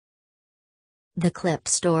The clip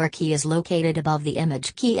store key is located above the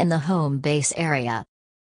image key in the home base area.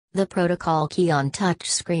 The protocol key on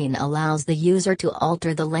touchscreen allows the user to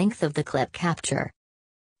alter the length of the clip capture.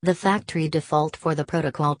 The factory default for the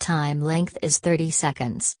protocol time length is 30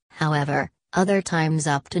 seconds, however, other times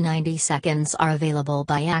up to 90 seconds are available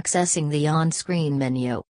by accessing the on-screen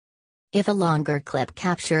menu. If a longer clip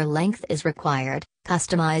capture length is required,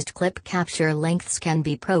 customized clip capture lengths can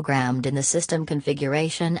be programmed in the system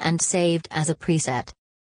configuration and saved as a preset.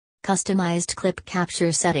 Customized clip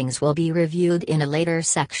capture settings will be reviewed in a later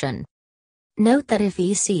section. Note that if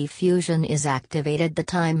EC Fusion is activated, the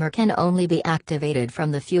timer can only be activated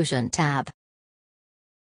from the Fusion tab.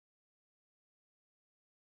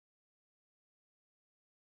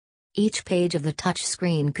 Each page of the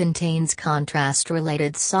touchscreen contains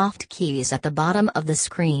contrast-related soft keys at the bottom of the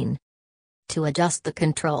screen. To adjust the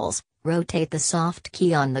controls, rotate the soft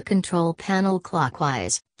key on the control panel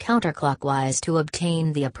clockwise, counterclockwise to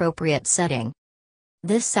obtain the appropriate setting.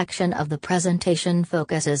 This section of the presentation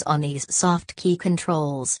focuses on these soft key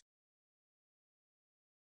controls.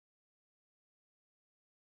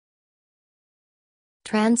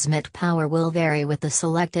 Transmit power will vary with the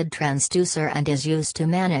selected transducer and is used to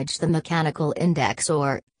manage the mechanical index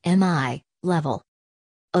or MI level.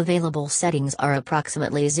 Available settings are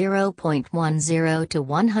approximately 0.10 to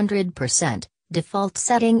 100%, default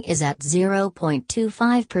setting is at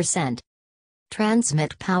 0.25%.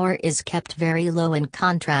 Transmit power is kept very low in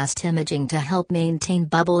contrast imaging to help maintain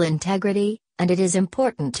bubble integrity, and it is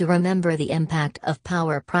important to remember the impact of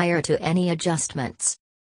power prior to any adjustments.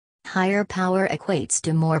 Higher power equates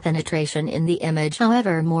to more penetration in the image,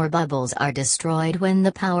 however more bubbles are destroyed when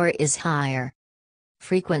the power is higher.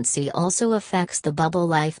 Frequency also affects the bubble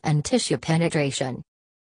life and tissue penetration.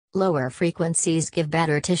 Lower frequencies give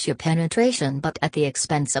better tissue penetration but at the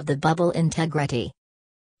expense of the bubble integrity.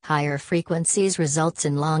 Higher frequencies results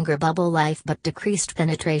in longer bubble life but decreased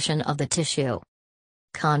penetration of the tissue.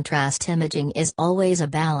 Contrast imaging is always a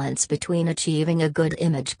balance between achieving a good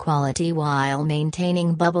image quality while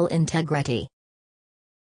maintaining bubble integrity.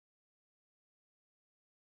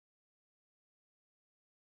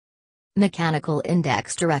 Mechanical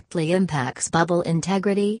index directly impacts bubble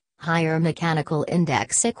integrity. Higher mechanical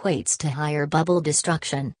index equates to higher bubble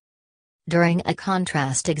destruction. During a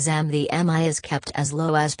contrast exam, the MI is kept as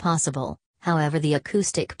low as possible, however the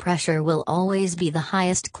acoustic pressure will always be the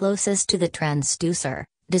highest closest to the transducer,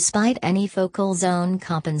 despite any focal zone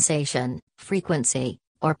compensation, frequency,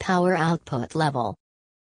 or power output level.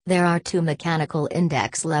 There are two mechanical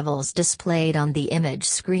index levels displayed on the image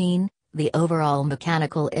screen: the overall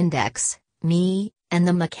mechanical index, MI, and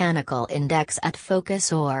the mechanical index at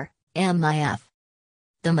focus or MIF.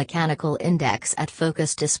 The mechanical index at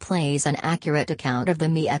focus displays an accurate account of the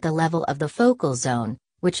MI at the level of the focal zone,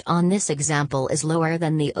 which on this example is lower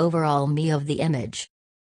than the overall MI of the image.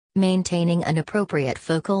 Maintaining an appropriate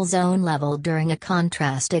focal zone level during a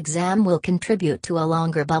contrast exam will contribute to a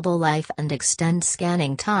longer bubble life and extend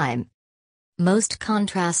scanning time. Most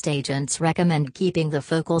contrast agents recommend keeping the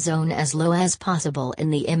focal zone as low as possible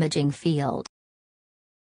in the imaging field.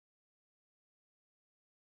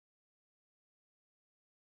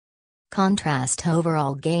 Contrast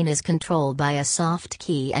overall gain is controlled by a soft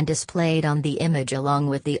key and displayed on the image along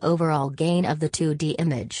with the overall gain of the 2D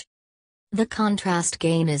image. The contrast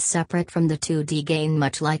gain is separate from the 2D gain,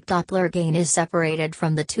 much like Doppler gain is separated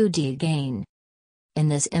from the 2D gain. In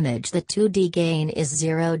this image the 2D gain is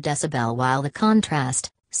 0 dB while the contrast,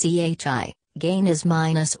 CHI, gain is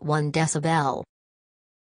 -1 dB.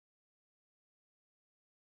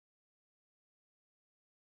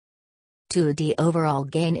 "2D overall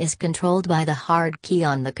gain is controlled by the hard key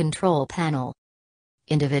on the control panel.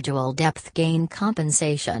 Individual depth gain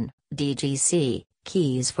compensation, DGC,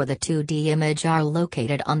 keys for the 2D image are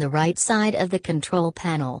located on the right side of the control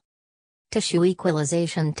panel. Tissue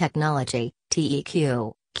equalization technology,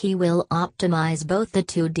 TEQ, key will optimize both the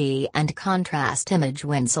 2D and contrast image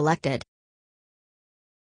when selected.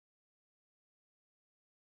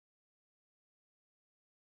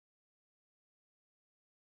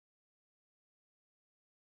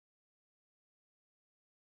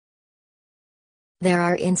 There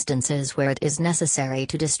are instances where it is necessary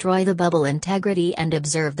to destroy the bubble integrity and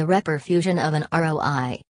observe the reperfusion of an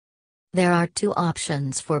ROI. There are two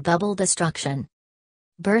options for bubble destruction.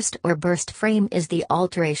 Burst or burst frame is the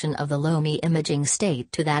alteration of the low MI imaging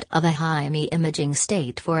state to that of a high MI imaging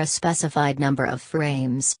state for a specified number of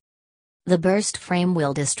frames. The burst frame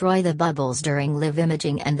will destroy the bubbles during live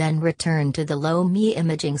imaging and then return to the low MI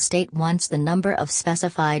imaging state once the number of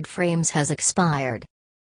specified frames has expired.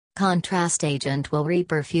 Contrast agent will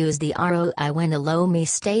reperfuse the ROI when the low MI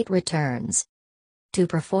state returns. To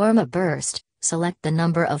perform a burst, select the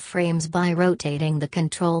number of frames by rotating the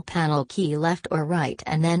control panel key left or right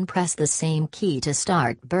and then press the same key to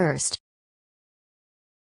start burst.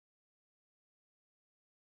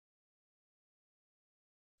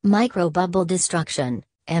 Microbubble destruction,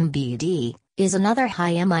 MBD, is another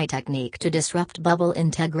high MI technique to disrupt bubble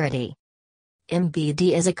integrity.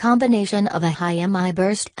 MBD is a combination of a high MI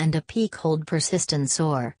burst and a peak hold persistence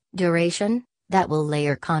or duration that will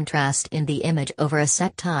layer contrast in the image over a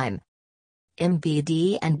set time.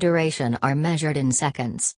 MBD and duration are measured in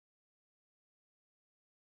seconds.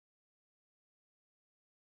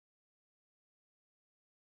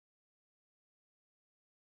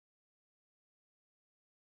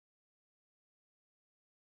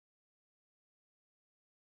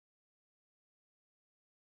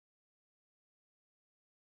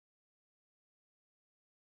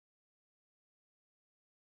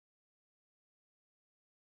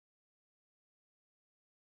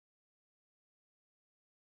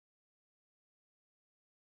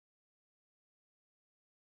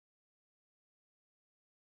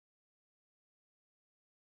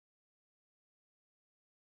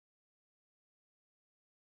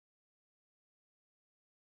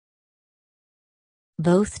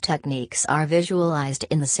 Both techniques are visualized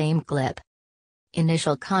in the same clip.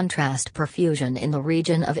 Initial contrast perfusion in the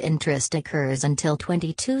region of interest occurs until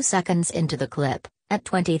 22 seconds into the clip. At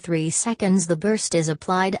 23 seconds the burst is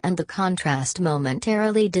applied and the contrast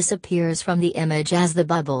momentarily disappears from the image as the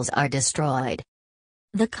bubbles are destroyed.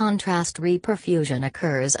 The contrast reperfusion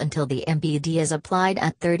occurs until the MBD is applied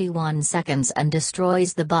at 31 seconds and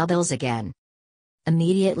destroys the bubbles again.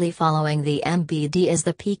 Immediately following the MBD is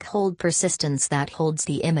the peak hold persistence that holds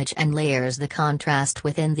the image and layers the contrast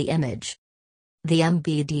within the image. The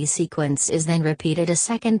MBD sequence is then repeated a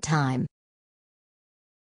second time.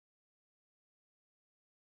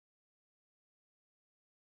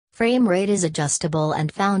 Frame rate is adjustable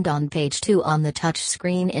and found on page 2 on the touch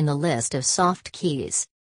screen in the list of soft keys.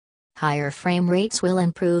 Higher frame rates will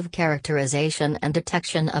improve characterization and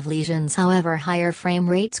detection of lesions, however higher frame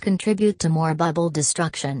rates contribute to more bubble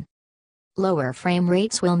destruction. Lower frame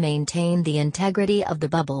rates will maintain the integrity of the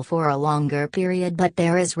bubble for a longer period, but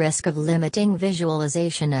there is risk of limiting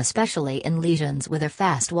visualization, especially in lesions with a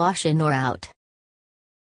fast wash in or out.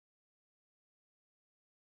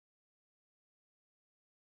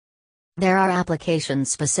 There are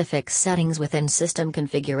application-specific settings within system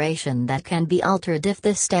configuration that can be altered if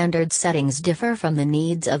the standard settings differ from the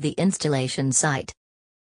needs of the installation site.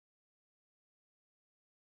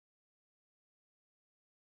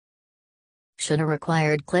 Should a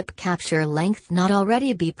required clip capture length not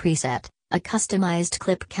already be preset, a customized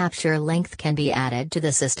clip capture length can be added to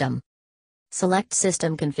the system. Select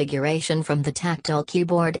System Configuration from the tactile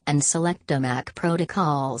keyboard and select DMAC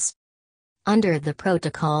Protocols. Under the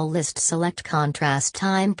protocol list select Contrast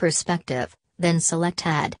Time Perspective, then select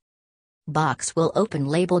Add. Box will open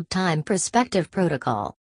labeled Time Perspective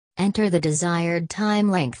Protocol. Enter the desired time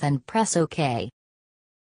length and press OK.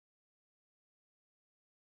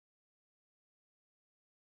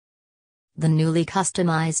 The newly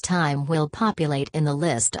customized time will populate in the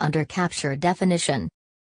list under Capture Definition.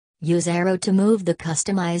 Use arrow to move the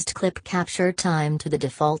customized clip capture time to the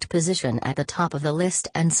default position at the top of the list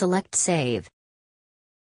and select Save.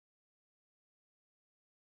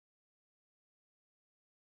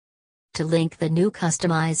 To link the new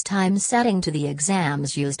customized time setting to the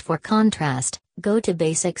exams used for contrast, go to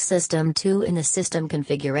Basic System 2 in the System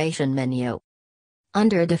Configuration menu.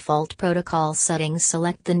 Under Default Protocol Settings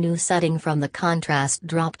select the new setting from the Contrast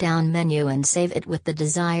drop-down menu and save it with the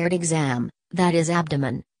desired exam, that is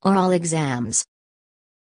abdomen, or all exams.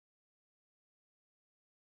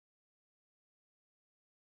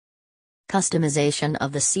 Customization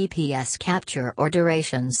of the CPS capture or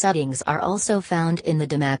duration settings are also found in the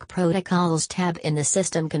DMAC Protocols tab in the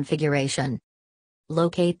System Configuration.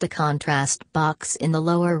 Locate the contrast box in the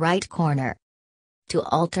lower right corner. To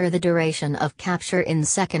alter the duration of capture in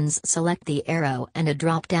seconds, select the arrow and a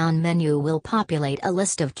drop-down menu will populate a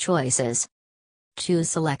list of choices. Choose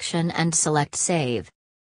Selection and select Save.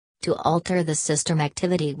 To alter the system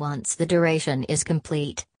activity once the duration is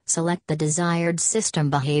complete, select the desired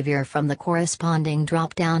system behavior from the corresponding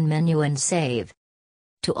drop-down menu and save.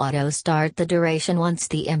 To auto-start the duration once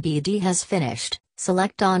the MBD has finished,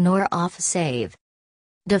 select On or Off Save.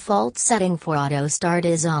 Default setting for auto-start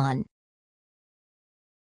is on.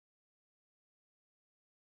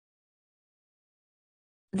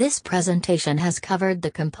 This presentation has covered the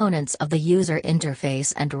components of the user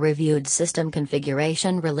interface and reviewed system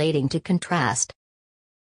configuration relating to contrast.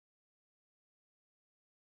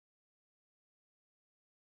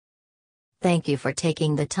 Thank you for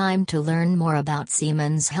taking the time to learn more about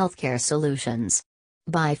Siemens Healthcare Solutions.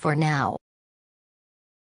 Bye for now.